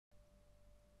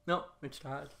No, it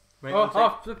started.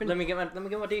 Right, flipping. Let me get my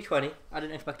D20. I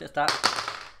didn't expect it to start.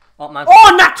 Oh man.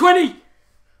 Oh, nat 20!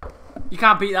 You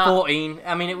can't beat that. 14.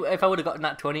 I mean, if I would have got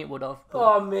nat 20, it would have.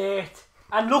 Oh, mate.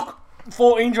 And look,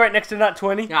 14's right next to nat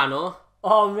 20. Yeah, I know.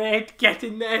 Oh, mate, get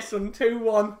in there, son.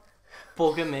 2-1.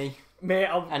 Bugger me. Mate,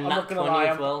 I'm not going to lie.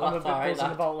 I'm a bit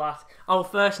buzzing about that. Our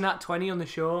first nat 20 on the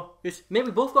show. Maybe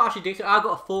we both got actually decent. I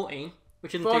got a 14,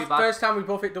 which isn't too bad. First time we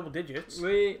both hit double digits.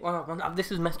 This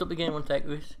has messed up the game. One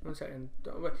second.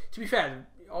 To be fair,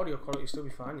 the audio quality will still be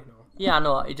fine, you know. Yeah, I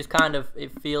know. It just kind of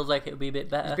feels like it'll be a bit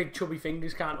better. His big chubby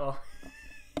fingers can't.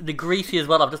 The greasy as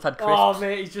well. I've just had crisps. Oh,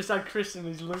 mate, he's just had crisps and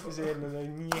his lip is in.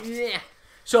 And then, yeah.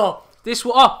 So this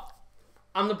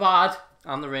I'm the Bard.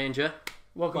 I'm the Ranger.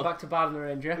 Welcome back to Bard and the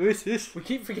Ranger. Who's this? We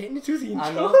keep forgetting to do the intro.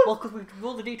 I know. Well, because we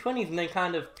roll the D20s and then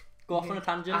kind of go off on a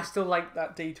tangent. I still like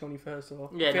that D20 first,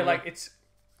 though. Yeah, I feel like it's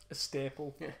a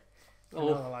staple. Yeah.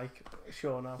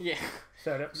 Sure now. Yeah.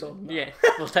 Third episode. No. Yeah.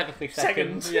 Well, technically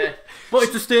second. Second. Yeah. But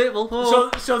it's a staple. Oh.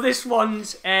 So this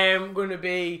one's going to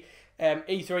be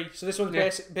E3. So this one's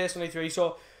based on E3.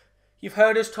 So you've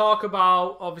heard us talk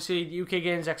about, obviously, the UK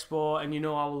Games Expo, and you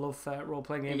know our love for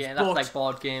role-playing games. Yeah, that's like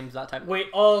board games, that type of... We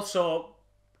also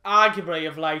arguably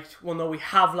have liked, well, no, we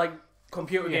have liked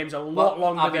computer games a lot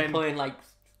longer I've than... been playing like...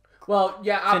 Well,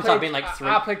 yeah, I've been like 3.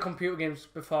 I played computer games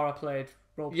before I played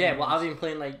role-playing games. Yeah, well, I've been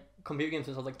playing like computer games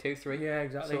since I was like 2, 3. Yeah,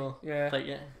 exactly. So, yeah. Like,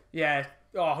 yeah. Yeah.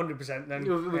 Oh, 100% then.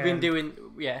 We've been doing...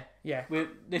 Yeah. Yeah. We're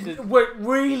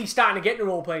really starting to get into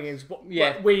role-playing games. But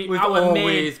yeah. We've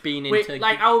always been into...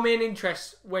 Like, our main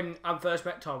interest when I first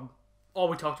met Tom, all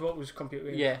we talked about was computer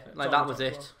games. Yeah, like that was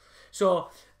it. About. So,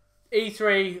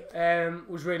 E3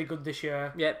 was really good this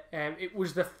year. Yep. It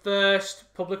was the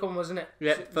first public one, wasn't it?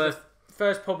 Yep,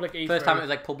 first public E3. First time it was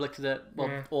like public to the...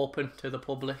 open to the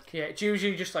public. Yeah, it's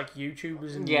usually just like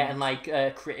YouTubers and... Yeah, and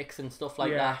like critics and stuff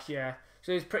like that. Yeah.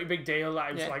 So it's a pretty big deal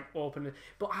that it was like open.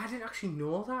 But I didn't actually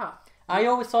know that. I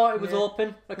always thought it was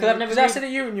open. Because I've never I said it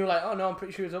to you and you were like, oh no, I'm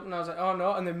pretty sure it's open. And I was like, oh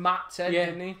no. And then Matt said,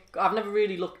 didn't he? I've never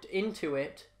really looked into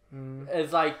it.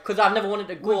 As like, because I've never wanted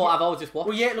to go, I've always just watched.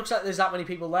 Well, yeah, it looks like there's that many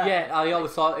people there. Yeah, I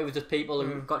always thought it was just people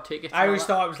who got tickets. I always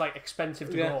thought it was like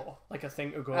expensive to go, like a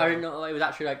thing to go. I didn't know it was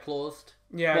actually like closed.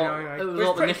 Yeah, well, no.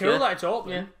 It's pretty cool that it's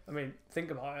open. Yeah. I mean,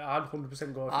 think about it. I'd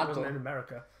 100% go if it wasn't in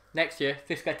America. Next year, if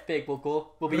this gets big, we'll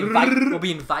go. We'll be invited. We'll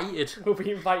be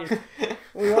invited.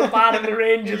 We want Bard and the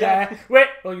Ranger there. Wait,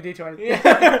 oh, you did try.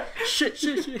 Yeah. shit.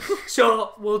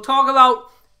 So we'll talk about.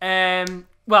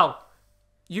 Well,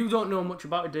 you don't know much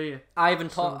about it, do you? I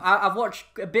haven't I've watched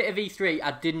a bit of E3.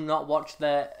 I did not watch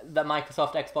the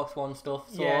Microsoft Xbox One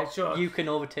stuff. So yeah, sure. You can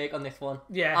overtake on this one.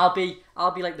 Yeah. I'll be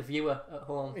like the viewer at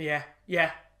home. Yeah.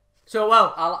 So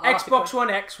well, I'll Xbox One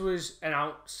X was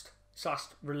announced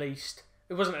 / released.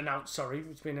 It wasn't announced, sorry,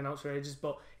 it's been announced for ages,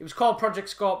 but it was called Project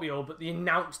Scorpio, but they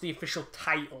announced the official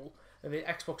title of it,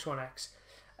 Xbox One X.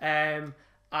 And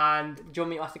do you want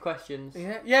me to ask the questions?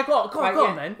 Yeah, go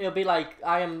on then. It'll be like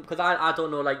because I don't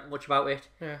know like much about it.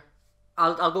 Yeah.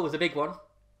 I'll go with the big one.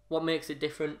 What makes it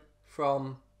different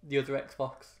from the other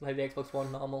Xbox, like the Xbox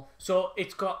One normal? So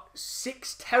it's got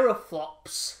 6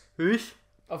 teraflops Whoosh.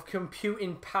 of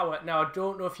computing power. Now I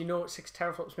don't know if you know what 6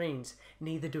 teraflops means.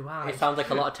 Neither do I. It sounds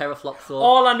like a lot of teraflops. So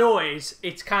all I know is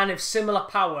it's kind of similar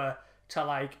power to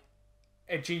like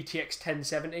a GTX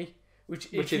 1070, which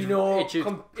if you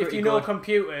know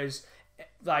computers,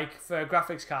 like for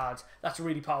graphics cards, that's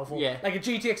really powerful. Yeah. Like a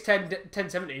GTX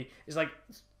 1070 is like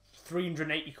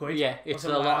 380 quid. Yeah, it's a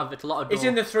lot of. It's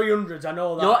in the 300s. I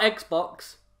know that. Your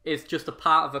Xbox is just a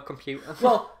part of a computer.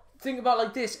 Well, think about it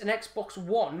like this: an Xbox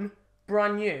One,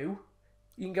 brand new.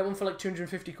 You can get one for like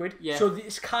 250 quid. Yeah. So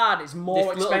this card is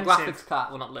more expensive. Little graphics card,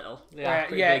 well not little. Yeah,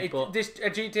 big, but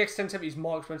a GTX 1070 is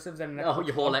more expensive than an Xbox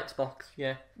your whole Xbox,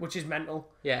 yeah. Which is mental.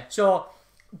 Yeah. So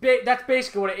that's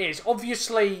basically what it is.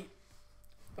 Obviously,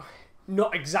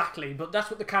 not exactly, but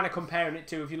that's what they're kind of comparing it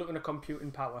to if you're looking at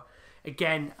computing power.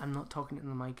 Again, I'm not talking into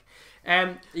the mic.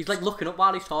 He's like looking up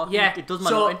while he's talking. Yeah. It does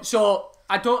matter. So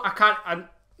I'm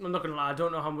not gonna lie. I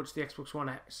don't know how much the Xbox One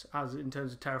X has in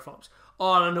terms of teraflops.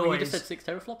 All I know you is just said 6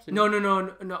 teraflops. No.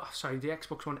 Sorry, the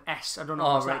Xbox One S. I don't know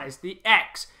what that is. The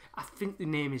X. I think the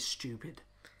name is stupid.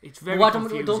 It's very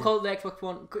confusing. Don't call it the Xbox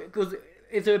One because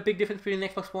is there a big difference between the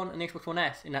Xbox One and the Xbox One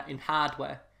S in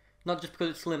hardware? Not just because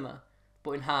it's slimmer,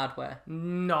 but in hardware.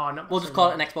 No, not. We'll just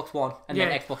call it an Xbox One and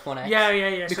then Xbox One X.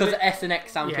 Yeah. Because the S and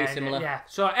X sound too similar. Yeah.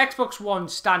 So Xbox One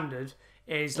standard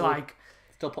is like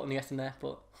still putting the S in there,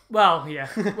 but. Well, yeah.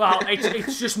 Well,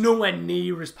 it's just nowhere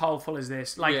near as powerful as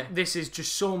this. This is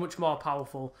just so much more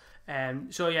powerful.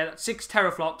 So yeah, that's 6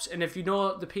 teraflops, and if you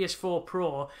know the PS4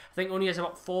 Pro, I think only has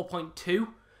about 4.2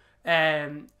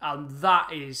 and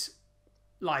that is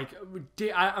like,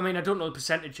 I mean, I don't know the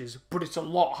percentages, but it's a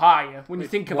lot higher when you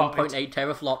think about 1.8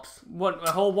 teraflops.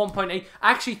 A whole 1.8.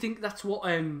 I actually think that's what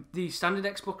the standard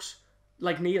Xbox,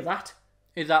 like, near that.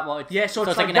 Is that what? Yeah, so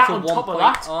it's like an that on top of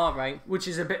that. Oh, right. Which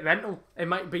is a bit mental. It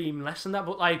might be even less than that,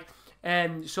 but like,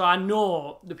 so I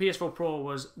know the PS4 Pro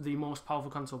was the most powerful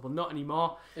console, but not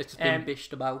anymore. It's been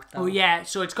bished about. Oh yeah,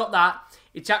 so it's got that.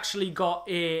 It's actually got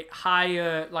a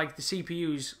higher, like the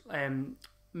CPU's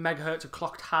megahertz are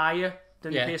clocked higher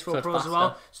than the PS4 Pro as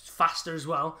well. It's faster as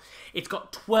well. It's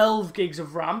got 12 gigs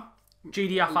of RAM,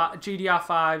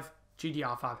 GDDR5.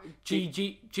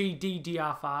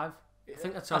 I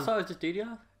think that's on. I thought it was just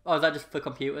DDR. Or is that just for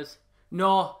computers?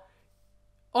 No.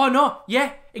 Oh no,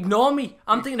 yeah. Ignore me.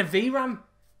 I'm thinking of VRAM.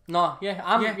 No,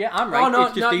 I'm right. Oh no,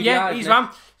 it's just DDR, yeah, he's RAM.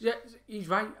 Yeah, he's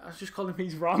right. I was just calling him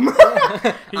he's RAM.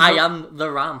 I am the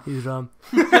RAM. He's RAM.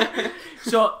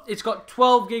 So it's got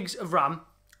 12 gigs of RAM,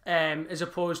 as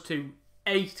opposed to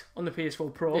 8 on the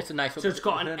PS4 Pro. It's a nice. So it's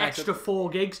got an extra 4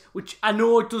 gigs, which I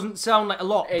know it doesn't sound like a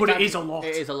lot, but it is a lot.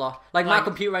 It is a lot. Like my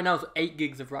computer right now is 8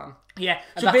 gigs of RAM. Yeah,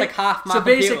 so that's like half my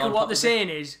computer. So basically, on what they're saying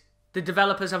is the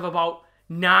developers have about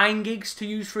 9 gigs to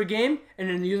use for a game, and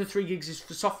then the other 3 gigs is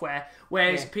for software.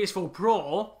 Whereas PS4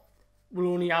 Pro will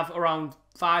only have around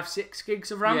 5-6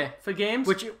 gigs of RAM for games,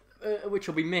 which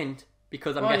will be mint.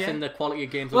 Because I'm guessing the quality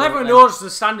of games... Well, everyone knows the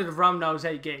standard of RAM now is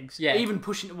 8 gigs. Yeah. Even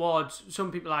pushing towards,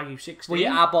 some people argue, 16. Well,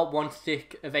 yeah, I bought one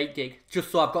stick of 8 gig. Just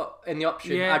so I've got, in the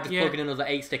option, I just plug in another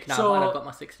 8 stick now and I've got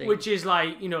my 16. Which is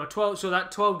like, 12... So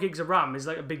that 12 gigs of RAM is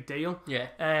like a big deal. Yeah.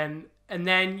 And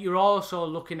then you're also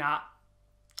looking at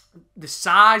the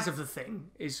size of the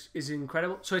thing is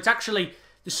incredible. So it's actually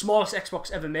the smallest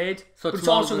Xbox ever made. So it's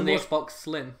also than the Xbox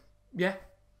Slim. Yeah.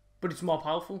 But it's more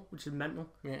powerful, which is mental.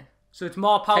 Yeah. So it's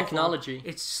more powerful. Technology.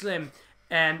 It's slim.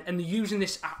 And they're using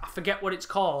this, I forget what it's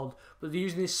called, but they're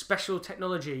using this special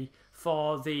technology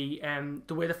for the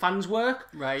way the fans work.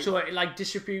 Right. So it like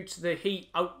distributes the heat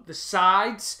out the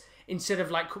sides instead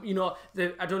of like,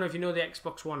 I don't know if you know the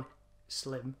Xbox One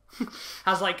Slim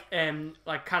has like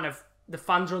kind of the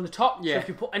fans are on the top. Yeah. So if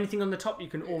you put anything on the top, you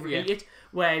can overheat it.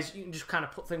 Whereas you can just kind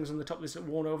of put things on the top that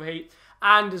won't overheat.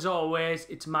 And as always,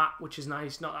 it's matte, which is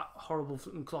nice. Not that horrible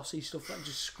and glossy stuff that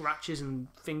just scratches and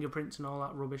fingerprints and all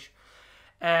that rubbish.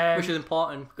 Which is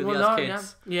important because he has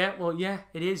kids. Yeah,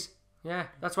 it is. Yeah,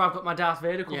 that's why I've got my Darth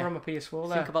Vader cover on my PS4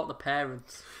 there. Think about the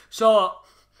parents. So,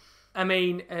 I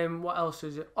mean, what else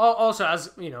is it? Oh, also, as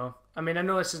you know, I mean, I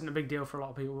know this isn't a big deal for a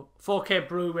lot of people. 4K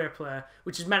Blu-ray player,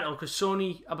 which is mental because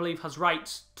Sony, I believe, has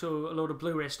rights to a load of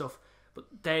Blu-ray stuff, but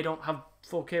they don't have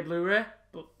 4K Blu-ray,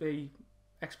 but the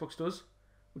Xbox does,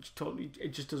 which it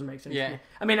just doesn't make sense to me.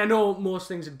 I mean, I know most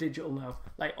things are digital now,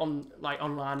 like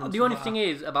online. And the only thing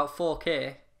is about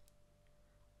 4K.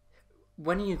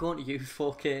 When are you going to use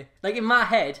 4K? Like in my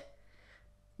head,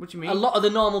 what do you mean? A lot of the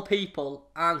normal people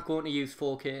aren't going to use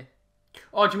 4K.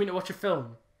 Oh, do you mean to watch a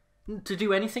film? To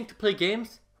do anything, to play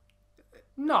games?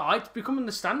 No, it's becoming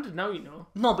the standard now, you know.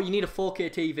 No, but you need a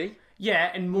 4K TV.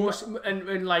 Yeah, and most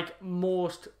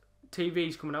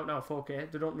TVs coming out now are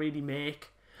 4K. They don't really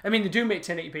make. I mean, they do make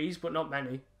 1080p's, but not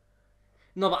many.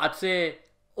 No, but I'd say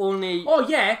only. Oh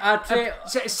yeah, I'd say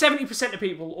 70% of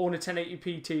people own a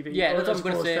 1080p TV. Yeah, that's what I'm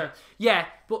going to say. Yeah,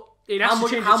 but it has to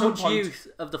change how much use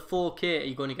of the 4K are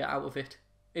you going to get out of it?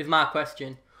 Is my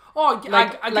question. Oh,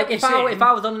 if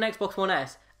I was on an Xbox One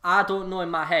S, I don't know in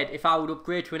my head if I would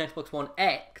upgrade to an Xbox One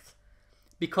X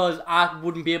because I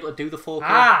wouldn't be able to do the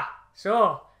 4K.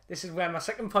 So this is where my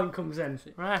second point comes in.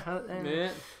 Right. Yeah.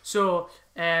 So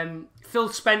Phil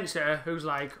Spencer, who's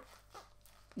like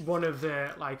one of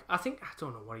the I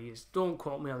don't know what he is. Don't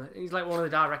quote me on it. He's like one of the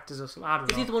directors or something. I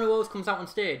don't know. Is he the one who always comes out on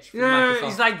stage? Yeah,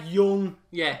 he's like young.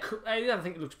 Yeah. I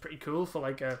think it looks pretty cool for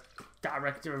like a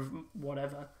director of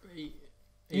whatever.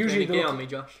 Usually they on me,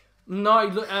 Josh. No,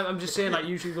 I'm just saying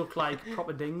usually look like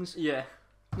proper dings. Yeah.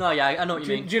 No, yeah, I know what you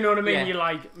mean. Do you know what I mean? Yeah. You're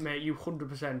like, mate, you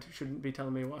 100% shouldn't be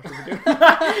telling me what I should be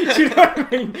doing. Do you know what I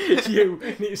mean? You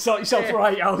need to sort yourself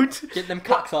right out. Get them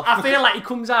cocks off. I feel like he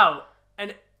comes out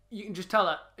and you can just tell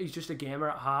that he's just a gamer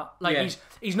at heart.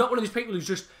 He's not one of those people who's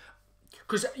just...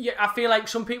 Because I feel like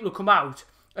some people who come out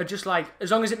are just like,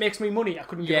 as long as it makes me money, I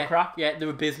couldn't give a crap. Yeah, they're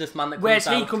a businessman that comes Whereas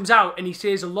out. he comes out and he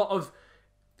says a lot of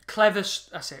clever...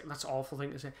 I say, that's an awful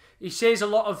thing to say. He says a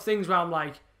lot of things where I'm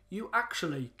like, you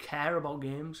actually care about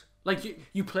games. Like,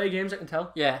 you play games, I can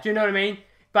tell. Yeah. Do you know what I mean?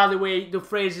 By the way, the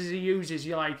phrases he uses,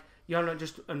 you're like, you're not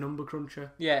just a number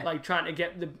cruncher. Yeah. Like, trying to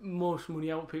get the most money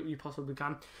out of people you possibly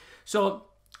can. So,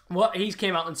 what he's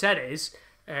came out and said is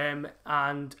And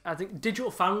I think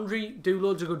Digital Foundry do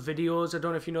loads of good videos. I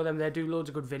don't know if you know them. They do loads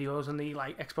of good videos on the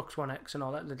like Xbox One X and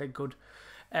all that. They're good.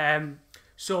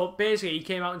 So basically, he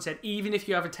came out and said even if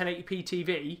you have a 1080p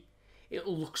TV,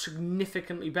 it'll look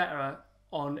significantly better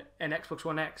on an Xbox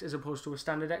One X as opposed to a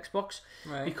standard Xbox,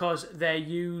 because they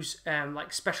use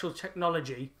like special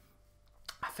technology.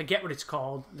 I forget what it's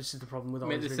called. This is the problem with all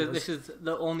these videos. This is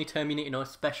the only term you need to know.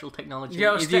 Special technology.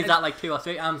 You've used that like 2 or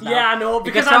 3 times now. Yeah, I know,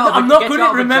 because I'm not good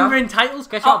at remembering titles.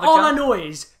 All I know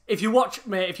is if you watch the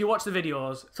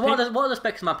videos. So what are the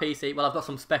specs of my PC? Well, I've got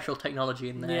some special technology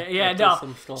in there.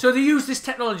 So they use this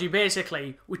technology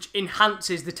basically, which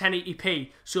enhances the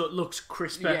 1080p, so it looks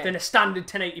crisper than a standard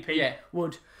 1080p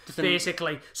would.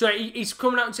 Basically, so he's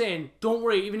coming out and saying, "Don't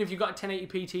worry, even if you've got a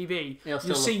 1080p TV,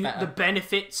 you'll see the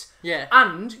benefits." Yeah,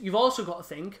 and you've also got to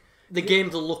think the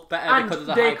games will look better because of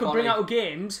the high they could bring out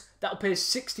games that'll play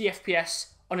 60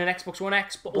 FPS on an Xbox One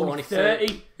X, but only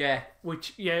 30. Yeah,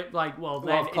 which then of course,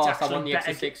 it's actually I want the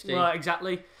extra 60. Well,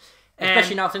 exactly.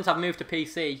 Especially now since I've moved to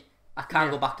PC, I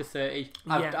can't go back to 30.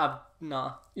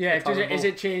 No. Yeah, does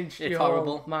it change your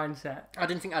whole mindset? I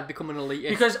didn't think I'd become an elitist.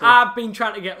 Because I've been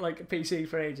trying to get like a PC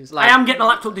for ages. I am getting a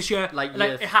laptop this year.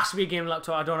 It has to be a gaming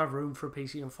laptop. I don't have room for a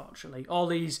PC, unfortunately. All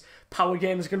these power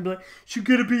games are going to be like, should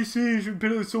get a PC, should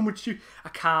pay so much cheap. I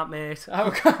can't, mate.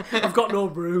 I've got no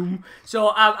room.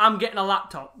 So I'm getting a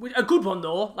laptop. A good one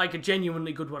though, like a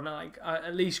genuinely good one. Like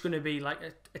at least going to be like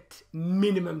a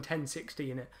minimum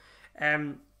 1060 in it.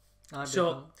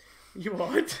 You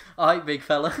what? Alright, big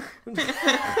fella.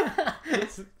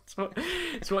 It's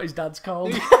what his dad's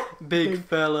called. Big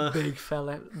fella. Big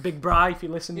fella. Big Bri, if you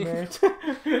listen, mate.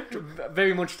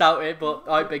 Very much doubt it, but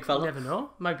alright, big fella. You never know.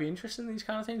 Might be interested in these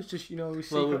kind of things. Just,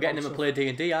 we're getting him to play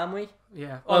D&D, aren't we?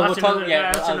 Yeah. We'll talk about it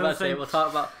after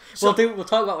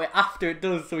it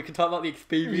does, so we can talk about the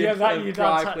experience of playing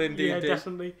D&D. Yeah,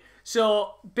 definitely.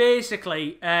 So,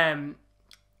 basically,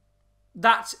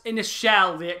 that's in a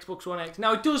shell, the Xbox One X.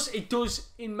 Now it does,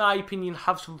 in my opinion,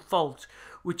 have some faults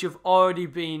which have already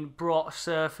been brought to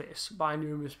surface by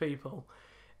numerous people,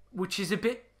 which is a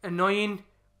bit annoying.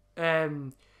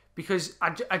 Because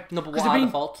but what are the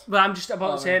faults? Well, I'm just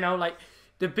about to say now, like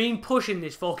they've been pushing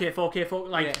this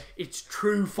 4K, it's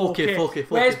true 4K.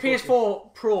 Whereas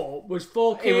PS4 Pro was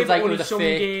 4K, it was like only some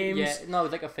games. Yeah, no, it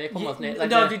was like a fake one, wasn't it? Like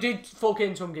they did 4K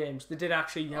in some games. They did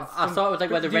actually have. I thought it was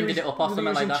like where they rendered it up or something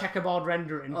like that. Checkerboard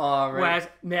rendering. Oh, right. Whereas,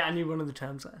 mate, I knew one of the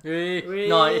terms there.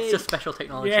 No, it's just special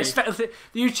technology. Yeah, they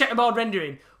use checkerboard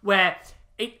rendering where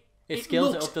it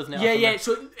scales it up, doesn't it? Yeah.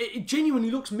 So it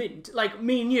genuinely looks mint. Like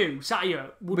me and you sat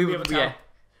here wouldn't be able to tell. Yeah.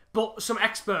 But some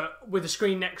expert with a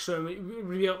screen next to him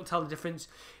would be able to tell the difference.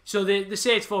 So they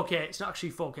say it's 4K. It's not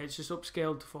actually 4K. It's just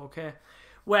upscaled to 4K.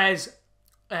 Whereas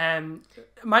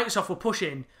Microsoft were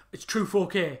pushing, it's true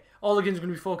 4K. All the games are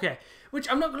going to be 4K. Which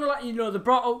I'm not going to let you know. They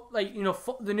brought out,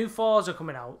 the new Forza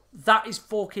coming out. That is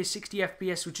 4K 60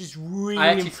 FPS, which is really... I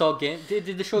actually saw game. Did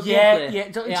they show gameplay? Yeah,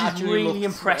 it's really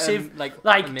impressive.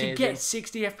 To get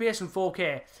 60 FPS and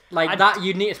 4K. That,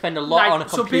 you'd need to spend a lot on a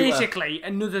computer. So basically,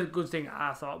 another good thing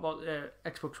I thought about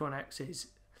Xbox One X is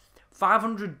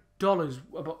 $500,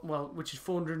 which is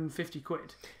 450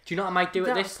 quid. Do you know what I might do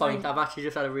at this point? I've actually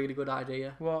just had a really good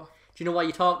idea. What? Do you know why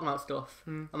you're talking about stuff?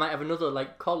 I might have another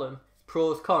column,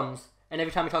 pros, cons, and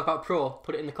every time you talk about pro,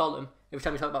 put it in the column. Every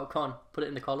time you talk about con, put it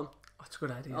in the column. That's a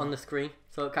good idea. On the screen,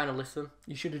 so it kind of listen.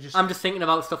 You should have just... I'm just thinking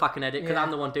about stuff I can edit, because I'm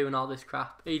the one doing all this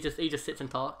crap. He just sits and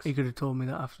talks. He could have told me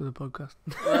that after the podcast.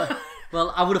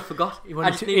 Well, I would have forgot. He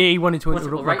wanted to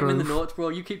interrupt. Write it in the notes, bro.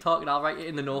 You keep talking, I'll write it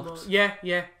in the notes. Yeah.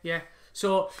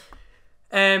 So...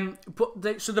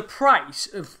 so the price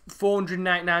of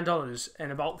 $499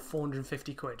 and about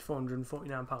 450 quid,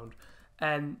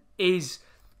 £449, is,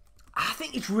 I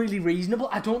think it's really reasonable.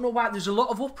 I don't know why. There's a lot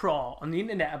of uproar on the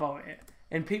internet about it,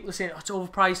 and people are saying, it's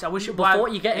overpriced. I wish it was.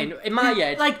 What you're getting in my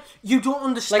head, you don't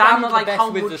understand. I'm not the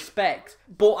best with the specs,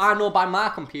 but I know by my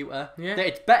computer that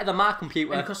it's better than my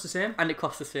computer, and it costs the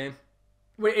same.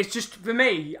 It's just for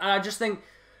me. I just think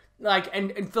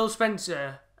and Phil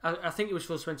Spencer. I think it was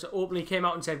Phil Spencer openly came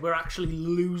out and said we're actually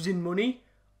losing money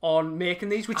on making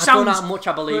these, which sounds... I don't know how much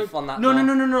I believe on that. No,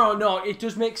 it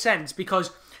does make sense,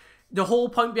 because the whole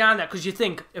point behind that, because you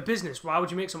think, a business, why would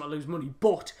you make someone lose money?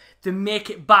 But they make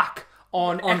it back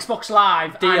on Xbox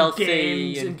Live DLC and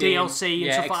games and DLC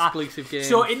and stuff like that. Exclusive games.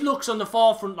 So it looks on the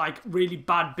forefront like really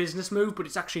bad business move, but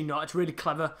it's actually not. It's really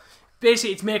clever.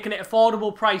 Basically, it's making it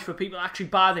affordable price for people to actually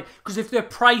buy them. Because if they're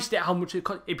priced at how much it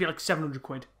cost, it'd be like 700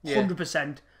 quid,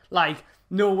 100%.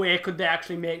 No way could they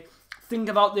actually make... Think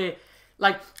about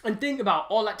and think about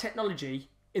all that technology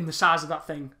in the size of that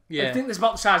thing. Yeah. Think it's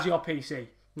about the size of your PC.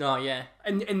 No, yeah.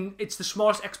 And it's the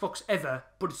smallest Xbox ever,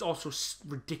 but it's also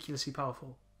ridiculously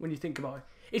powerful when you think about it.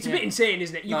 It's a bit insane,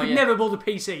 isn't it? You could never build a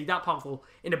PC that powerful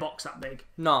in a box that big.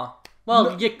 No.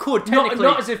 Well, you could, technically.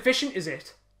 Not as efficient as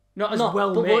it. Not as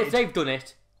well made. But if they've done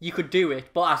it, you could do it,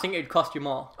 but I think it'd cost you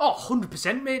more. Oh,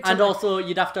 100%, mate. And also,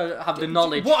 you'd have to have the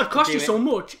knowledge. What would cost you so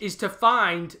much is to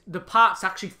find the parts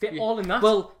that actually fit all in that.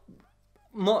 Well,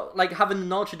 more like having the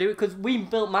knowledge to do it, because we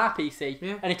built my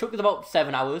PC, and it took us about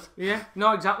 7 hours. Yeah,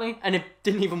 no, exactly. And it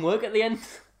didn't even work at the end.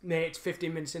 Mate, it's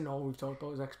 15 minutes in, all we've talked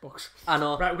about is Xbox. I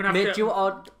know. Right, we're going to have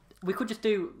to... we could just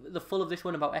do the full of this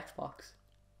one about Xbox.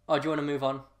 Or do you want to move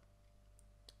on?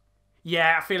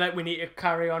 Yeah, I feel like we need to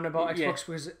carry on about Xbox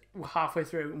because we're halfway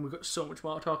through and we've got so much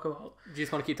more to talk about. Do you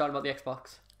just want to keep talking about the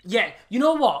Xbox? Yeah, you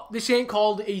know what? This ain't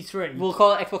called E3. We'll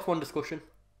call it Xbox One discussion.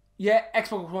 Yeah,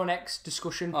 Xbox One X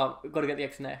discussion. Oh, we've got to get the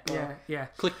X in there. Yeah.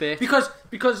 Clickbait.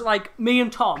 Because like, me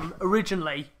and Tom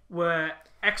originally were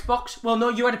Xbox. Well, no,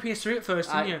 you had a PS3 at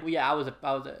first, didn't you? Yeah, I was a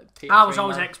PS3. I was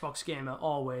always an Xbox gamer,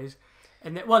 always.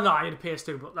 And then, well, no, I had a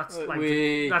PS2, but that's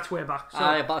that's way back. So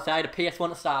I had a PS1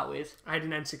 to start with. I had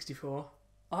an N64.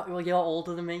 Oh, well, you're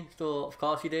older than me, so of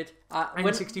course you did.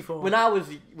 N64. When I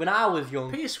was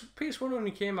young, PS1 only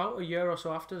came out a year or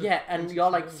so after. And you're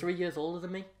like 3 years older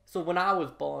than me. So when I was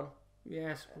born,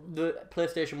 yes, the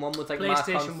PlayStation 1 was like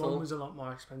PlayStation my console. 1 was a lot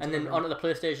more expensive. And then onto the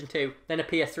PlayStation 2, then a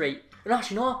PS3. And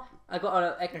actually, no, I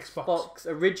got an Xbox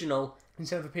original.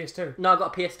 Instead of a PS2? No, I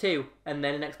got a PS2 and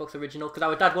then an Xbox original because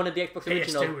our dad wanted the Xbox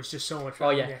original. PS2 was just so much fun.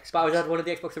 Oh yeah, but our dad wanted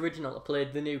the Xbox original. I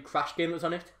played the new Crash game that was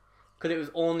on it because it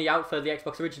was only out for the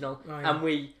Xbox original. Oh, yeah.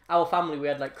 And our family, we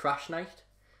had like Crash night,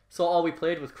 so all we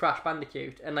played was Crash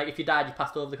Bandicoot. And like if you died, you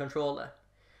passed over the controller.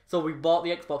 So we bought the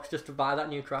Xbox just to buy that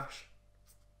new Crash.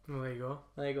 Well, there you go.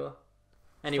 There you go.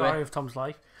 Anyway, story of Tom's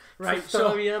life. Right,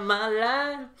 story of my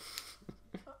life.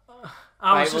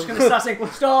 I was just going to start saying,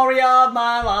 story of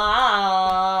my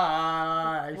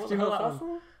life. Do you know that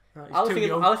song? No, I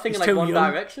was thinking like One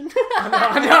Direction.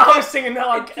 I know, I was singing that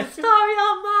like the story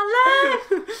of my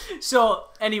life. So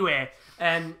anyway,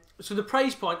 so the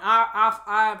price point,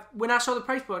 when I saw the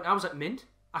price point, I was like, mint,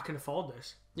 I can afford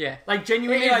this. Yeah, like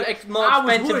genuinely, it's more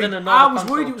expensive than a normal I was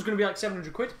worried it was going to be like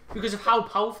 700 quid because of how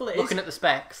powerful it is. Looking at the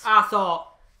specs, I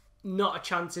thought, not a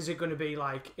chance is it going to be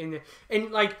like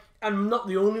like. I'm not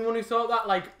the only one who thought that.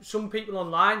 Like, some people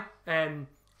online,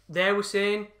 they were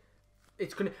saying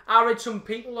it's gonna. I read some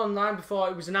people online before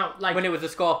it was announced, like when it was a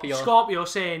Scorpio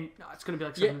saying it's gonna be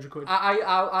like 700 quid.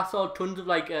 I saw tons of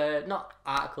like not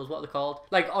articles, what are they called?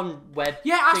 Like on web.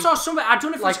 Yeah, I saw something. I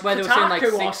don't know if like it's where they were saying like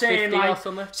 650 or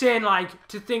something. Saying like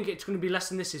to think it's gonna be less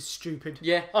than this is stupid.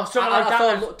 Yeah. Or something like that.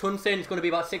 I saw tons saying it's gonna be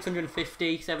about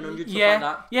 650, 700, something like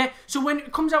that. Yeah. So when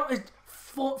it comes out as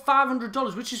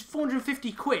 $500, which is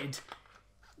 450 quid.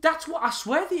 That's what I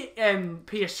swear the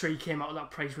PS3 came out at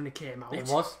that price when it came out. It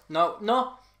was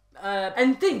no.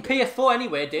 And think PS4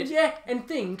 anyway did. Yeah, and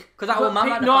think because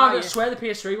I swear the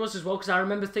PS3 was as well because I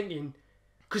remember thinking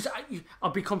because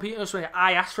I'll be completely honest with you,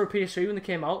 I asked for a PS3 when they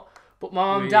came out, but my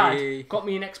mum and dad got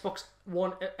me an Xbox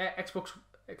One, Xbox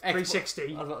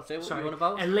 360. I was about to say what you want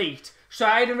about Elite. So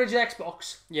I had an original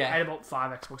Xbox. Yeah, I had about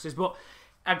 5 Xboxes, but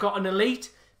I got an Elite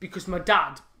because my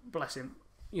dad, bless him.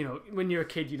 You know, when you're a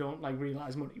kid, you don't like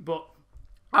realise money. But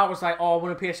I was like, oh, I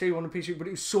want a PS3, but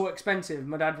it was so expensive.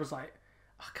 My dad was like,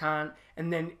 I can't.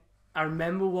 And then I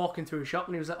remember walking through a shop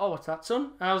and he was like, oh, what's that,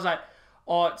 son? And I was like,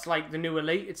 oh, it's like the new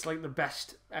Elite. It's like the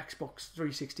best Xbox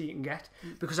 360 you can get.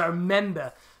 Because I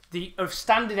remember the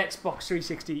standard Xbox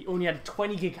 360 only had a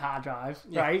 20 gig hard drive,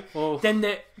 right? Oh. Then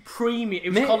the premium, it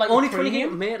was called like only the 20 premium.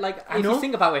 gig, mate. Like if you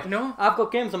think about it, I've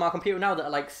got games on my computer now that are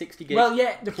like 60 gig. Well,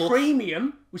 yeah, the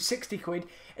premium was 60 quid,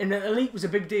 and the Elite was a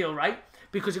big deal, right?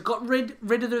 Because it got rid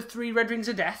of the 3 Red Rings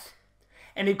of Death,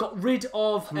 and it got rid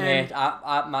of. Mate,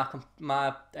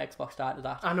 my Xbox started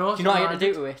that. I know. Do you know what I had to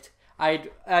do to it? I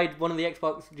had one of the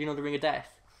Xbox. Do you know the Ring of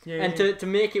Death? Yeah. And to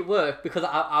make it work, because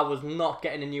I was not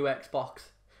getting a new Xbox.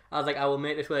 I was like, I will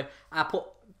make this work. I put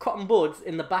cotton buds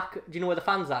in the back. Do you know where the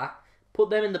fans are? Put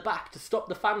them in the back to stop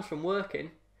the fans from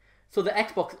working. So the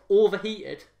Xbox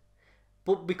overheated.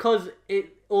 But because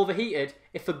it overheated,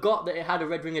 it forgot that it had a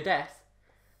red ring of death.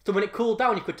 So when it cooled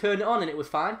down, you could turn it on and it was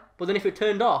fine. But then if it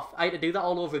turned off, I had to do that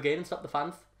all over again and stop the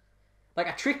fans. Like,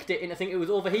 I tricked it into thinking it was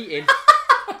overheating.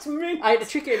 That's me. I had to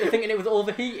trick it into thinking it was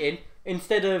overheating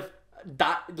instead of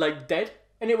that, like, dead.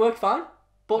 And it worked fine.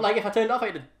 But, like, if I turned it off, I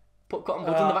had to put cotton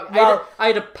buds in the back. Well, I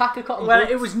had a pack of cotton buds.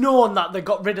 Well, it was known that they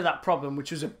got rid of that problem,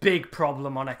 which was a big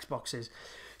problem on Xboxes.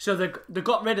 So they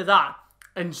got rid of that,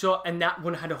 And that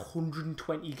one had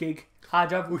 120 gig hard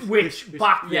drive, which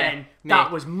back then that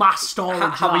was mass storage.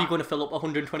 How are you going to fill up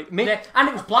 120? And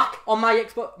it was black on my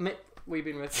Xbox. We've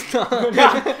been with.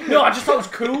 No, I just thought it was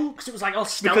cool because it was like all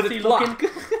stealthy looking.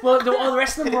 Well, all the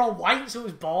rest of them were all white, so it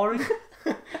was boring.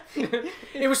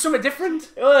 It was something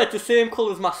different. Oh, it's the same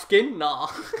colour as my skin. Nah,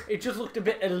 it just looked a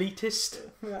bit elitist.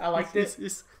 I liked it.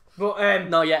 But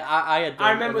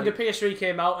I remember when the PS3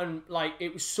 came out and like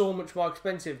it was so much more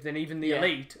expensive than even the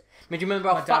Elite. Do you remember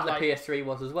how fat the PS3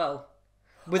 was as well?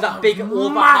 With that big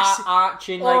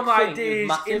overarching like my thing.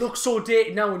 days! It looks so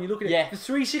dated now when you look at it. The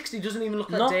 360 doesn't even look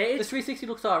that dated. The 360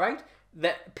 looks alright.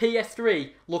 The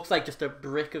PS3 looks like just a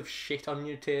brick of shit on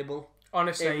your table.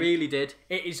 Honestly, it really did.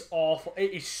 It is awful.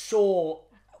 It is so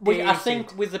dated. I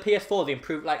think with the PS4 they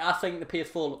improved. Like I think the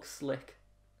PS4 looks slick.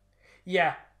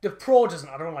 Yeah. The Pro doesn't.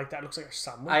 I don't like that. It looks like a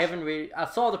sandwich. I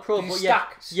saw the Pro, but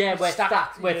stacks. where it's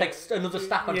stacked, where it's like another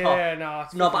stack on top. Yeah,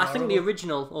 no, but I think the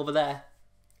original over there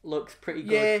looks pretty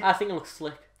good. Yeah. I think it looks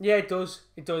slick. Yeah, it does.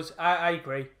 It does. I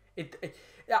agree.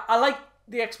 I like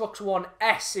the Xbox One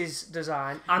S's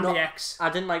design and the X. I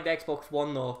didn't like the Xbox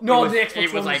One though. No, the Xbox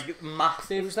One was like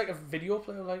massive. It was like a video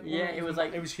player, like it was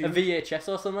like it was huge. A VHS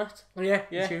or something. Yeah,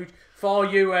 it was huge. For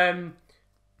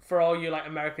all you like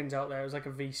Americans out there, it was like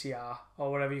a VCR or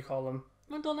whatever you call them.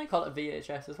 Well, don't they call it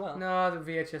VHS as well? No,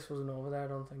 the VHS wasn't over there. I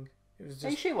don't think it was. Just, are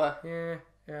you sure?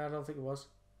 Yeah. I don't think it was.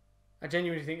 I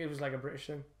genuinely think it was like a British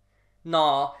thing.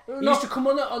 No, it used to come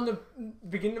on the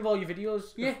beginning of all your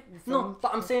videos. Yeah, no,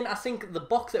 but I'm saying I think the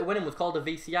box that it went in was called a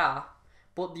VCR,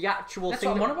 but the actual That's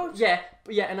thing. What I'm on about. Yeah,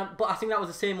 but I think that was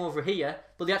the same over here.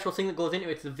 But the actual thing that goes into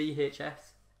it is the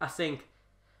VHS. I think.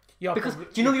 Because do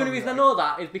you know the only reason I know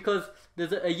that is because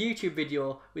there's a YouTube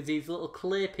video with these little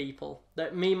clay people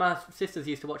that me and my sisters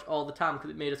used to watch all the time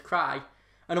because it made us cry.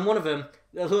 And in one of them,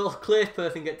 a little clay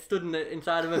person gets stood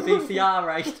inside of a VCR,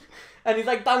 right? And he's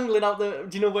like dangling out do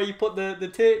you know where you put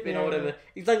the tape in or whatever? Yeah.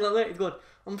 He's dangling like that, he's going,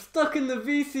 I'm stuck in the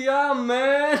VCR,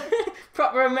 man.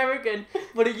 Proper American.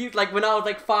 But it used, like, when I was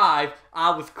like 5,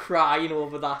 I was crying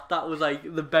over that. That was like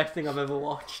the best thing I've ever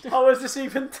watched. How was this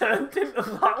even turned into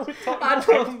that? I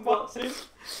don't know.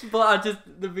 But I just,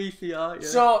 the VCR, yeah.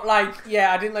 So, like,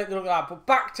 I didn't like the look of that. But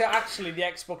back to actually the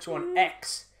Xbox One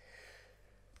X.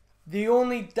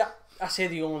 One of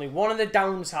the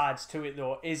downsides to it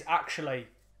though is actually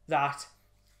that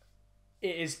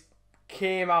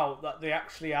came out that they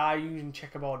actually are using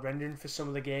checkerboard rendering for some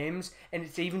of the games, and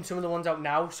it's even some of the ones out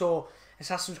now. So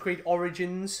Assassin's Creed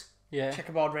Origins,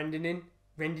 checkerboard rendering,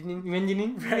 and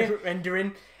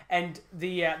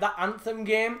the that Anthem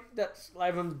game that's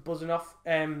everyone's buzzing off.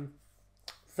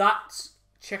 That's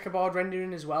checkerboard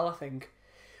rendering as well, I think,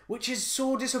 which is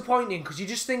so disappointing because you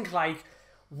just think like,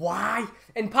 why?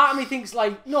 And part of me thinks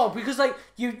like, no, because like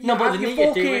you have your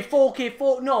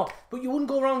 4K, no, but you wouldn't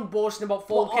go around boasting about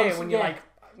 4K when you're like,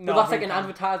 no. But that's like an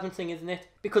advertisement thing, isn't it?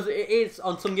 Because it is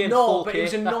on some games 4K. No, but it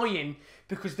was annoying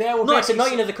because they were. No, it's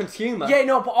annoying as a consumer. Yeah,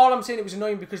 no, but all I'm saying, it was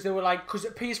annoying because they were like, because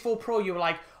at PS4 Pro you were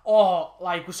like, oh,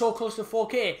 like we're so close to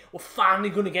 4K, we're finally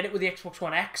going to get it with the Xbox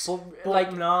One X. But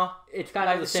like, no, it's kind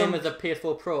of the same as the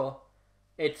PS4 Pro.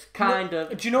 It's kind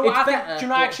of. Do you know what I think? Do you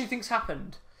know what I actually think's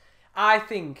happened? I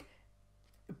think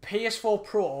PS4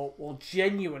 Pro will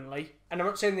genuinely, and I'm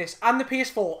not saying this, and the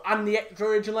PS4 and the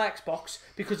original Xbox,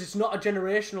 because it's not a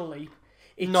generational leap.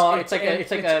 It's like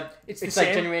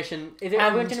generation. Is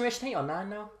it generation 8 or 9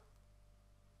 now?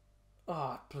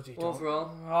 Oh, bloody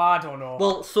overall. I don't know.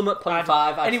 Well, some at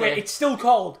 0.5. Anyway, it's still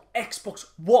called Xbox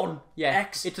One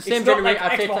X. It's the same generation.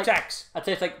 Like Xbox X. I'd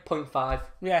say it's like 0.5.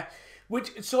 Yeah,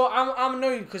 so I'm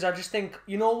annoyed because I just think,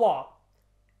 you know what?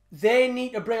 They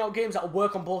need to bring out games that will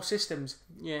work on both systems.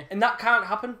 Yeah. And that can't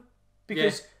happen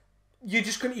because you're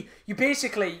just going to... You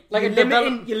basically... Like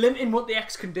you're limiting what the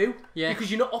X can do. Yeah.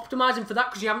 Because you're not optimising for that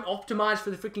because you haven't optimised for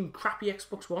the freaking crappy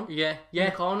Xbox One. Yeah. In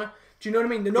the corner. Do you know what I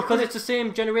mean? They're not because it's the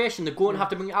same generation. They're going to have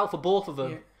to bring it out for both of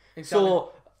them. Yeah, exactly.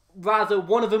 So, rather,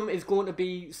 one of them is going to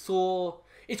be so...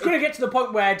 It's going to get to the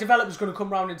point where developers going to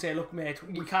come around and say, look, mate,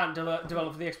 we can't develop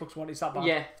for the Xbox One. It's that bad.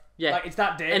 Yeah. Yeah, like it's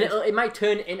that day, and it might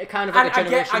turn into kind of like a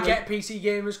generation. I get PC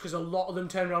gamers because a lot of them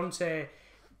turn around and say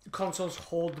consoles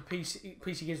hold the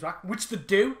PC games back, which they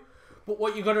do. But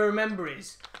what you got to remember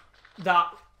is that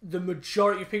the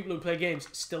majority of people who play games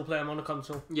still play them on a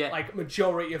console. Yeah, like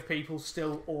majority of people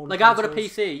still own. Like consoles. I've got a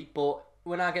PC, but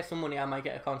when I get some money, I might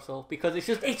get a console because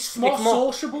it's more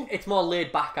sociable. It's more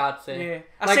laid back, I'd say. Yeah,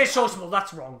 I say sociable.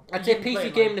 That's wrong. I'd say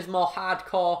PC gaming is more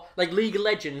hardcore. Like League of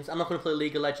Legends, I'm not going to play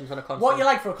League of Legends on a console. What you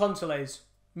like for a console is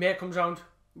mate comes round,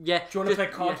 Yeah. Do you want to play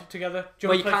COD together? Do you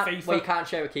want to play FIFA? Well, you can't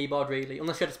share a keyboard really,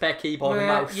 unless you have a spare keyboard and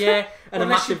mouse. Yeah. And a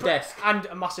massive desk. And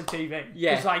a massive TV.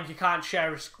 Yeah. Because like you can't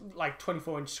share a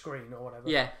 24-inch screen or whatever.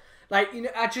 Yeah. Like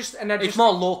it's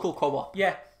more local co-op.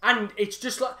 Yeah, and it's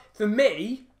just like for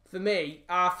me,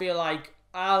 I feel like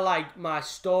I like my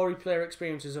story player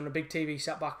experiences on a big TV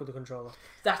sat back with a controller.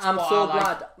 I'm so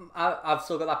glad I've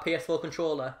still got that PS4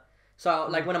 controller. So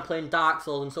like when I'm playing Dark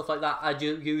Souls and stuff like that, I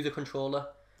do use a controller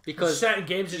because certain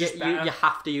games are just better. You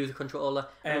have to use a controller.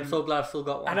 And I'm so glad I've still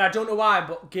got one. And I don't know why,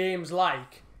 but games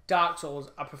like Dark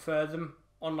Souls, I prefer them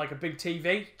on like a big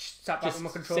TV, sat back with my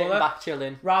controller, sitting back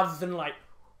chilling, rather than like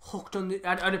hooked on the.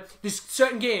 There's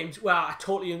certain games where I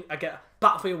get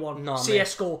Battlefield 1,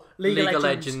 CS:GO, League of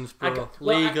Legends, bro.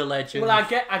 League of Legends. Well, I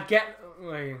get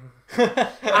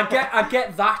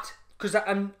that because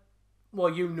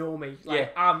you know me.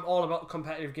 Like I'm all about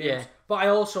competitive games, but I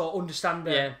also understand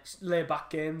the laid back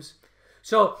games.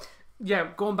 So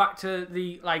going back to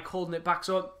the like holding it back.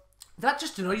 So that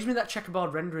just annoys me, that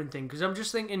checkerboard rendering thing, because I'm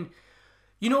just thinking,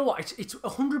 you know what? It's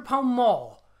 £100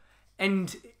 more,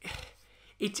 and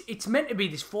it's meant to be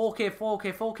this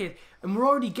 4K, and we're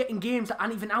already getting games that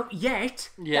aren't even out yet.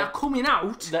 That are coming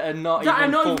out that are not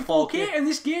even full 4K. And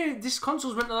this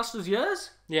console's meant to last us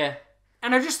years. Yeah,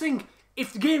 and I just think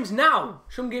if some games now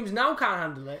can't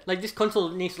handle it. Like this console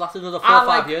needs to last another 4 or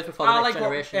 5 years before the next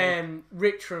generation. What,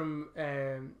 Rich from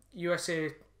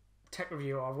USA Tech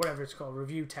Review or whatever it's called,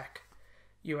 Review Tech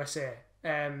USA.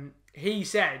 He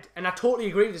said, and I totally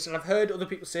agree with this, and I've heard other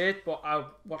people say it, but I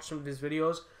watched some of his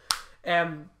videos.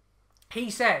 He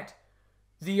said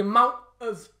the amount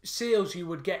of sales you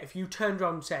would get if you turned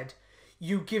around and said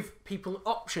you give people an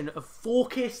option of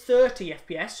 4K 30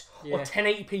 FPS or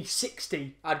 1080p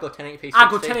 60. I'd go 1080p 60. I'd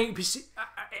go 1080p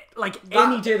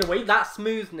any day of the week. That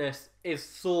smoothness is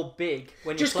so big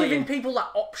when you're playing. Giving people that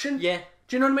option. Yeah.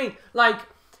 Do you know what I mean? Like,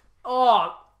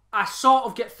 I sort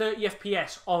of get 30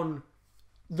 FPS on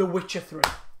The Witcher 3.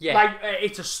 Yeah. Like,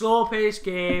 it's a slow-paced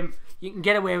game. You can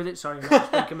get away with it. Sorry, I'm not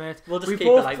speaking, mate. We'll just keep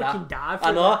it like that. Died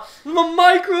I know. My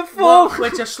microphone! Well,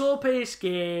 it's a slow-paced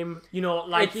game. You know,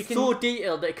 like it's so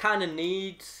detailed that it kind of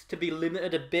needs to be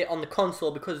limited a bit on the console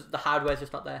because the hardware's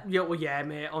just not there. Yeah,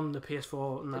 mate, on the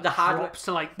PS4. And the hardware drops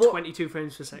to like 22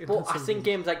 frames per second. But I think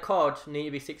games like COD need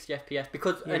to be 60 FPS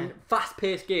because and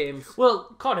fast-paced games...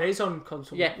 Well, COD is on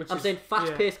console. Yeah, I'm saying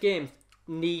fast-paced games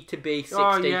need to be 60.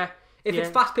 Oh, yeah. If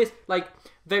it's fast-paced, like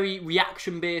very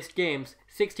reaction-based games,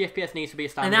 60 FPS needs to be a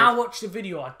standard. And I watched a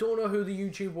video, I don't know who the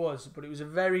YouTube was, but it was a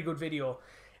very good video.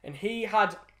 And he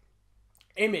had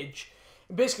image.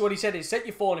 And basically what he said is set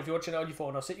your phone, if you're watching it on your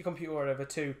phone, or set your computer or whatever,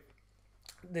 to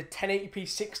the 1080p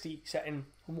 60 setting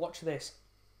and watch this.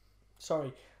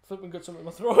 Sorry, flipping got something in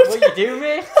my throat. What you do,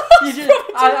 mate?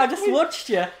 I just watched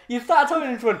you. You started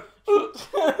talking into one.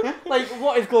 Like,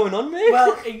 what is going on, mate?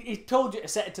 Well, he told you to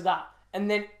set it to that. And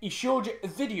then he showed you a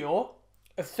video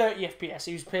of 30 FPS.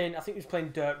 He was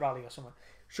playing Dirt Rally or something.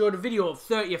 Showed a video of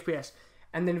 30 FPS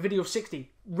and then a video of 60.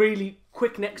 Really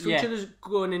quick next to each other,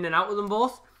 going in and out of them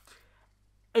both.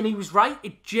 And he was right.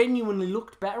 It genuinely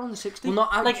looked better on the 60. Well,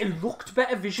 it looked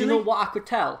better visually. Do you know what I could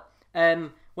tell?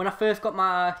 When I first got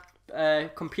my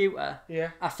computer,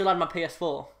 I still had my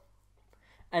PS4.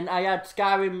 And I had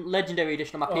Skyrim Legendary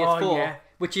Edition on my PS4,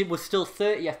 which it was still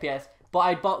 30 FPS. But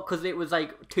I bought, because it was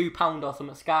like £2 or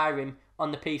something, Skyrim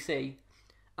on the PC.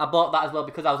 I bought that as well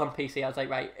because I was on PC. I was like,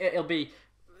 right, it'll be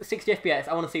 60 FPS.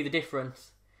 I want to see the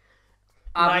difference.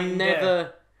 I've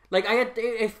never... Like,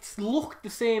 it looked the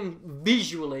same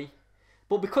visually,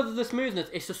 but because of the smoothness,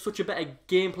 it's just such a better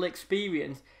gameplay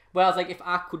experience. Whereas, like, if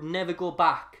I could never go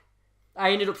back...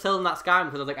 I ended up selling that Skyrim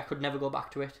because I was like, I could never go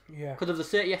back to it. Yeah. Because of the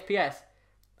 30 FPS,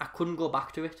 I couldn't go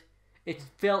back to it. It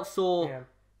felt so...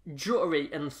 jittery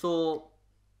and so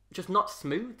just not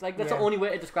smooth. Like that's the only way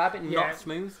to describe it. Not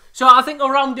smooth. So I think I'll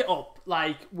round it up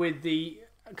like with the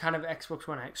kind of Xbox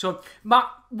One X. So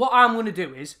what I'm going to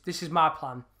do is, this is my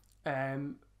plan.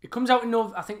 It comes out in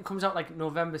I think it comes out like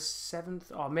November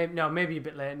 7th or maybe a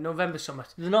bit later. November Summit.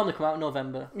 They normally come out in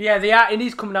November. Yeah, they are. It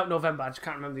is coming out in November. I just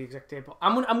can't remember the exact date. But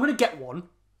I'm going to get one.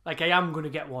 Like I am going to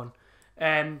get one.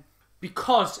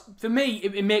 Because for me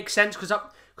it makes sense because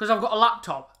I've got a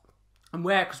laptop. And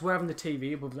because we're having the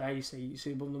TV above there, you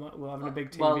see above we're having a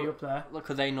big TV up there.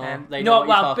 Because they know.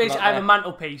 Basically, I have a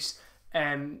mantelpiece,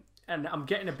 and I'm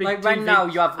getting a big like TV. Right now,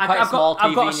 you have quite a small TV.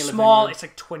 I've got in your small. It's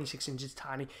like 26 inches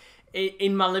tiny,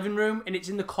 in my living room, and it's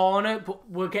in the corner.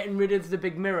 But we're getting rid of the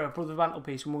big mirror above the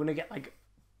mantelpiece, and we're gonna get like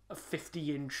a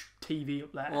 50-inch TV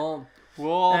up there. Oh,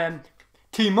 whoa!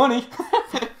 T-money.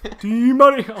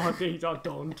 T-money. Oh, I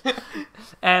don't.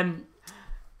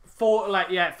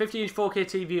 50-inch 4K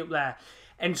TV up there,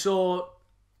 And so,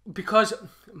 because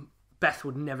Beth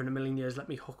would never in a million years let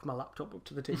me hook my laptop up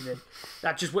to the TV.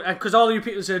 That just because all you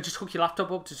people say just hook your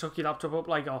laptop up,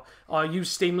 like or use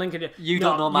Steam Link. And you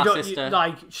don't know my sister.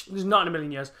 There's not in a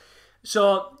million years.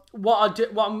 So what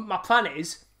my plan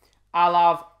is, I'll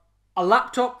have a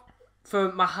laptop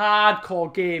for my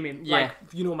hardcore gaming, like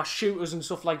my shooters and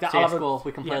stuff like that. CS:GO,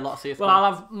 we can play a lot of CS:GO. Well,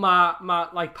 I'll have my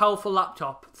like powerful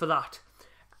laptop for that.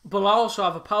 But I'll also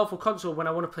have a powerful console when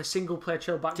I want to play single player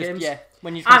chill back games. Yeah,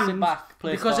 when you can sit back,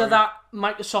 play because story. of that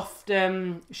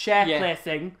Microsoft share play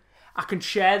thing, I can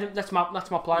share them. That's my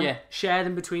plan. Yeah. Share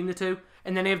them between the two,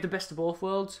 and then I have the best of both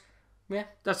worlds. Yeah,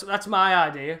 that's my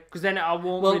idea. Because then I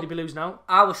won't really be losing out.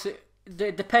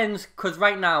 It depends, because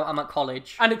right now I'm at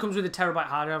college. And it comes with a terabyte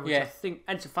hard drive, which I think,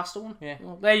 and it's a faster one. Yeah.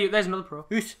 Well, there's another pro.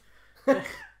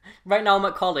 Right now I'm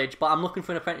at college, but I'm looking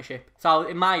for an apprenticeship. So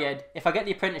in my head, if I get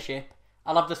the apprenticeship,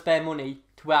 I'll have the spare money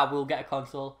to where I will get a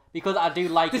console. Because I do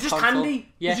like it's a just console.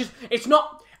 handy. Yeah. It's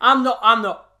not, I'm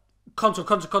not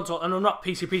console, and I'm not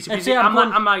PC. And say I'm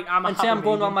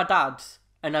going around my dad's,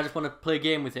 and I just want to play a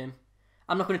game with him.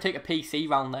 I'm not going to take a PC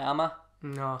round there, am I?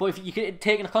 No. But if you could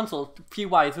take a console, a few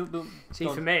wires. See,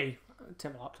 for me, I'd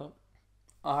take my laptop.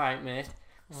 Alright, mate.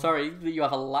 Sorry that you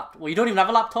have a laptop. Well, you don't even have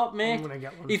a laptop, mate. I'm going to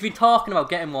get one. He's been talking about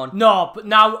getting one. No, but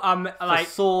now I'm like...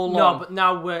 For so long. No, but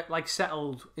now we're like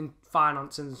settled in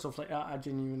finance and stuff like that. I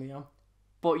genuinely am.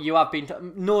 But you have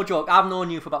been... no joke. I've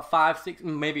known you for about 5, 6...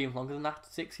 maybe even longer than that.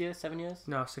 6 years? 7 years?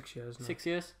 No, 6 years. No. 6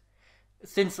 years?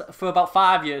 For about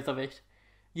 5 years of it,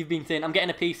 you've been saying, I'm getting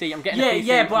a PC, I'm getting a PC.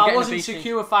 Yeah, but I wasn't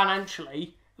secure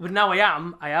financially. But now I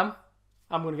am.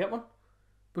 I'm going to get one.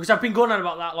 Because I've been going on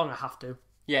about that long, I have to.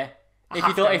 Yeah.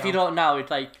 If you don't now,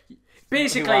 it's like...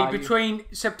 Basically, between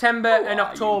September and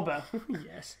October...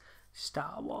 Yes.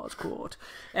 Star Wars quote.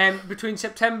 Between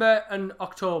September and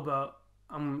October,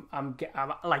 I'm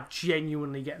like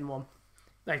genuinely getting one.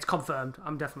 Like, it's confirmed.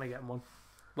 I'm definitely getting one.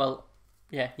 Well,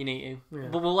 yeah, you need to. Yeah.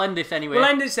 But we'll end this anyway. We'll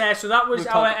end this there. So that was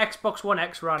our Xbox One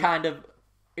X run. Kind of...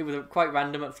 It was quite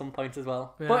random at some point as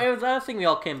well. Yeah. But it was, I think we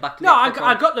all came back to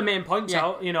I got the main points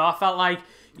out. I felt like,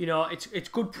 it's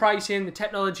good pricing, the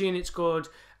technology and it's good.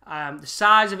 The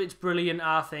size of it's brilliant,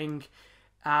 I think.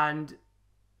 And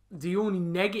the only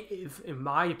negative, in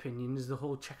my opinion, is the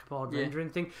whole checkerboard rendering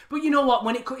thing. But you know what?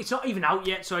 When it's not even out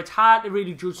yet, so it's hard to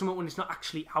really judge something when it's not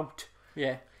actually out.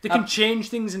 Yeah. They can change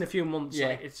things in a few months.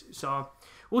 Yeah. So...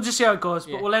 We'll just see how it goes,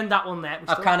 but we'll end that one there.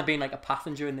 I've kind of been like a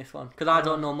passenger in this one, because I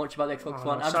don't know much about the Xbox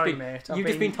One. You've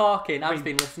just been talking, I've just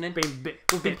been listening.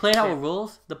 We've been playing our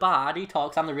roles. The bard, he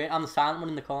talks, I'm the silent one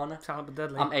in the corner. Silent but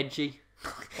deadly. I'm edgy.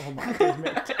 Oh my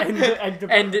goodness.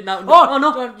 End it now. Oh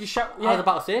no! You shout. I was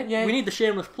about to say, we need the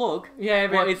shameless plug.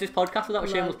 Yeah, what is this podcast without a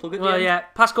shameless plug at the end? Yeah,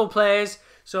 Pascal Plays.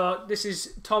 So this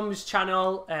is Tom's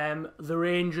channel, The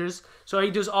Rangers. So he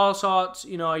does all sorts,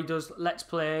 he does Let's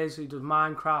Plays, he does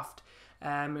Minecraft.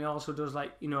 He also does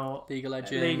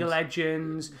League of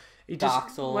Legends. He does Dark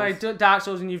Souls. Well, Dark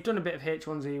Souls, and you've done a bit of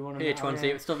H1Z1.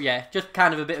 H1Z stuff, stuff,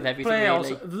 kind of a bit of everything.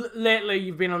 Really. Lately,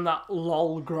 you've been on that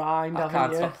LOL grind. I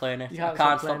can't stop playing it. I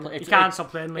can't stop playing it. You can't stop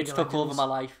playing League of Legends. It's took over my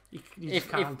life.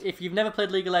 If you've never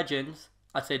played League of Legends,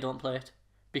 I'd say don't play it,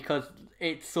 because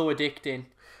it's so addicting.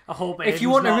 I hope if you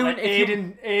want to ruin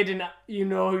Aiden, you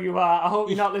know who you are. I hope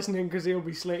you're not listening, because he'll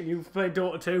be slating you for playing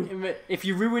Dota 2. If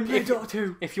you ruin Dota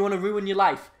 2, if you want to ruin your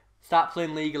life, start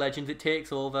playing League of Legends. It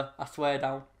takes over. I swear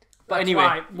down. But That's anyway,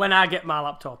 right. When I get my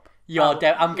laptop,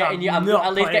 I'm getting you. I'm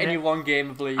at least getting you one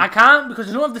game of League. I can't, because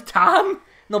I don't have the time.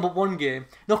 No, but one game.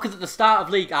 No, because at the start of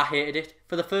League, I hated it.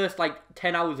 For the first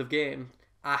 10 hours of game,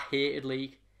 I hated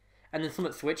League. And then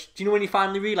something switched. Do you know when you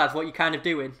finally realise what you're kind of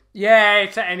doing? Yeah,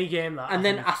 it's at any game that. And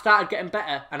then I started getting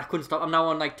better, and I couldn't stop. I'm now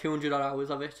on 200 odd hours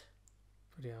of it.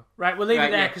 Right, we'll leave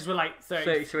it there, because we're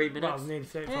 33 minutes. Well, nearly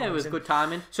 34 Yeah, it was good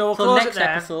timing. So close next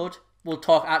episode, we'll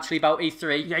talk actually about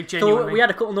E3. Yeah, genuinely. So we had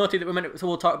a couple notes that we meant. So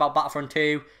we'll talk about Battlefront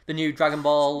 2, the new Dragon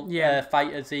Ball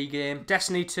Fighter Z game,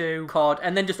 Destiny 2, COD,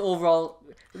 and then just overall.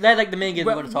 They're the main games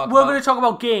we're going to talk about. We're going to talk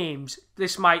about games.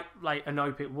 This might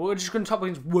annoy people. We're just going to talk about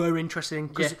games we're interested in,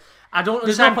 because I don't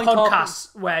understand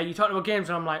podcasts where you're talking about games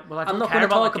and I'm like, well, I'm not going to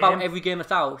talk about every game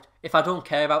that's out if I don't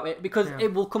care about it, because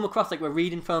it will come across like we're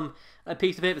reading from a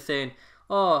piece of paper saying,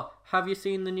 "Oh, have you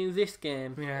seen the new this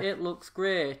game? Yeah. It looks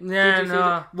great." Yeah,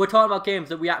 no. We're talking about games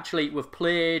that we've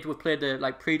played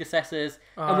the predecessors,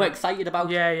 and we're excited about.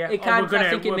 Yeah. I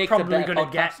think it makes a better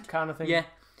podcast kind of thing. Yeah.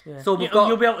 Yeah. So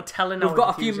you'll be able to tell. We've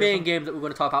got a few main games that we're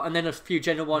going to talk about, and then a few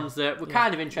general ones that we're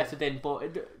kind of interested in,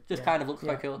 but Just kind of looks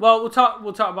quite cool. Well, we'll talk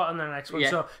about it in the next one.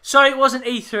 Yeah. So it wasn't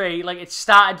E3. Like it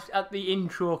started at the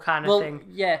intro kind of thing.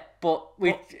 Yeah, but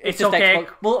it's just okay.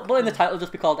 Xbox. But in the title,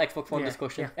 just be called Xbox One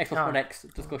discussion. Xbox One X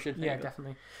discussion. Yeah,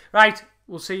 definitely. Right.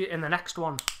 We'll see you in the next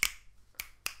one.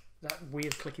 That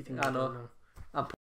weird clicky thing. I know.